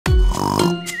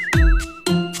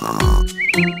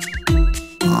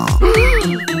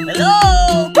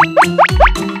Hello?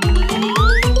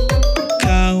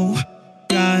 Go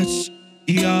brush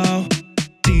your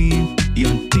teeth,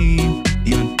 your teeth,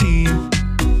 your teeth.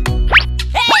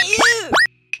 Hey, you!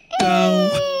 Go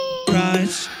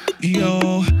brush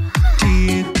your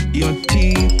teeth, your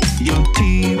teeth, your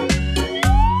teeth.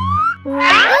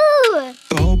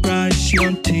 Go brush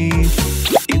your teeth.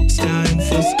 It's time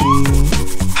for school.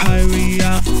 Hurry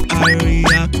up, hurry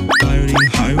up, hurry,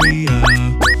 hurry up.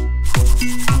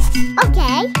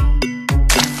 Okay.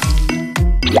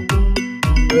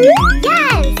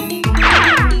 Yes!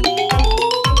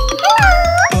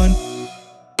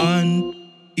 On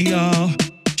your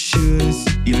shoes,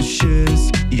 your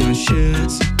shoes, your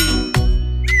shoes.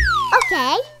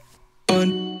 Okay. On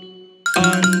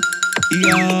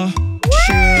your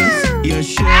shoes, your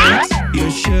shoes,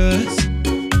 your shoes.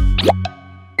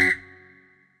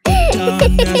 Put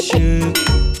on your shoes.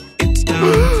 It's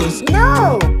time for school.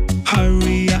 No!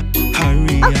 Hurry up,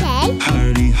 hurry up, Okay.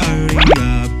 hurry, hurry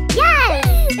up. Yes!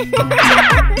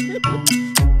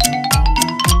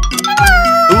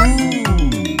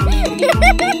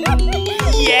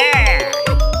 Yeah!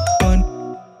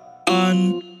 On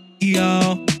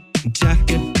your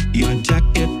jacket, your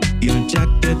jacket, your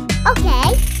jacket.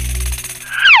 Okay.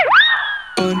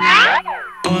 On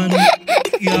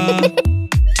your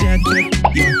jacket,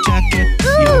 your jacket,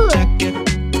 your jacket.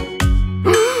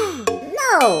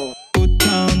 No! Put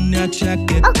on your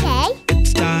jacket. Okay.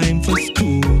 It's time for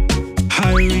school.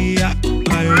 Hurry up,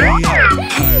 hurry up,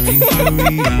 hurry,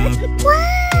 hurry up.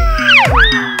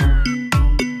 Wow!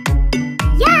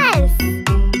 Yes!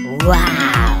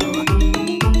 Wow!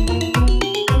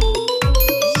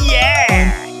 Yeah!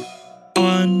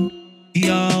 On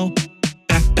your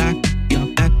backpack, your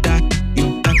backpack,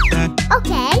 your backpack.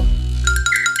 Okay.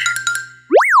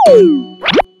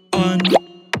 On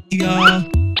your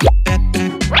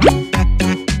backpack, your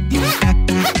backpack, your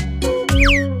backpack.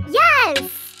 Yes!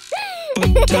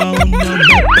 Put down your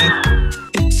backpack.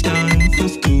 It's time for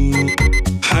school.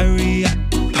 Hurry up,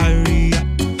 hurry up,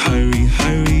 hurry,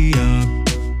 hurry up.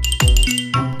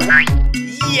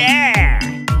 Yeah!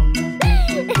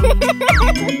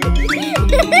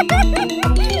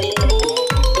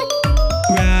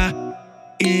 Where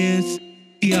is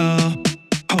your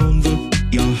homework,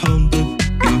 your homework,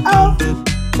 your Uh-oh. homework?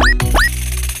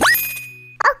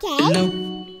 Okay. Look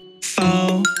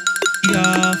for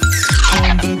your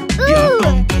homework, your Ooh.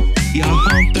 homework, your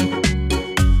homework.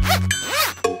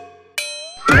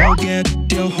 Go get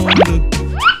your homework.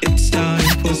 It's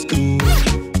time for school.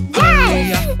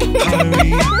 Hurry up,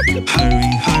 hurry up,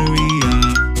 hurry, hurry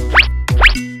up.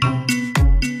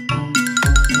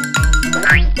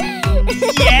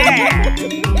 Yeah!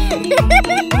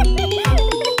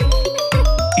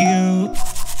 You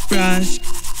brush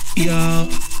your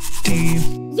teeth.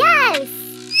 Yes!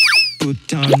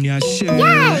 Put on your shoes.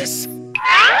 Yes!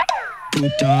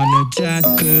 Put on a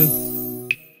jacket.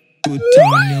 Put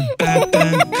on your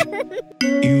backpack.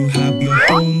 You have your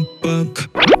homework.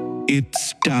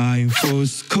 It's time for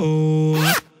school.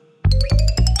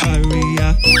 Hurry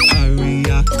up, hurry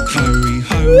up, hurry,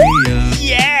 hurry up.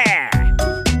 Yeah!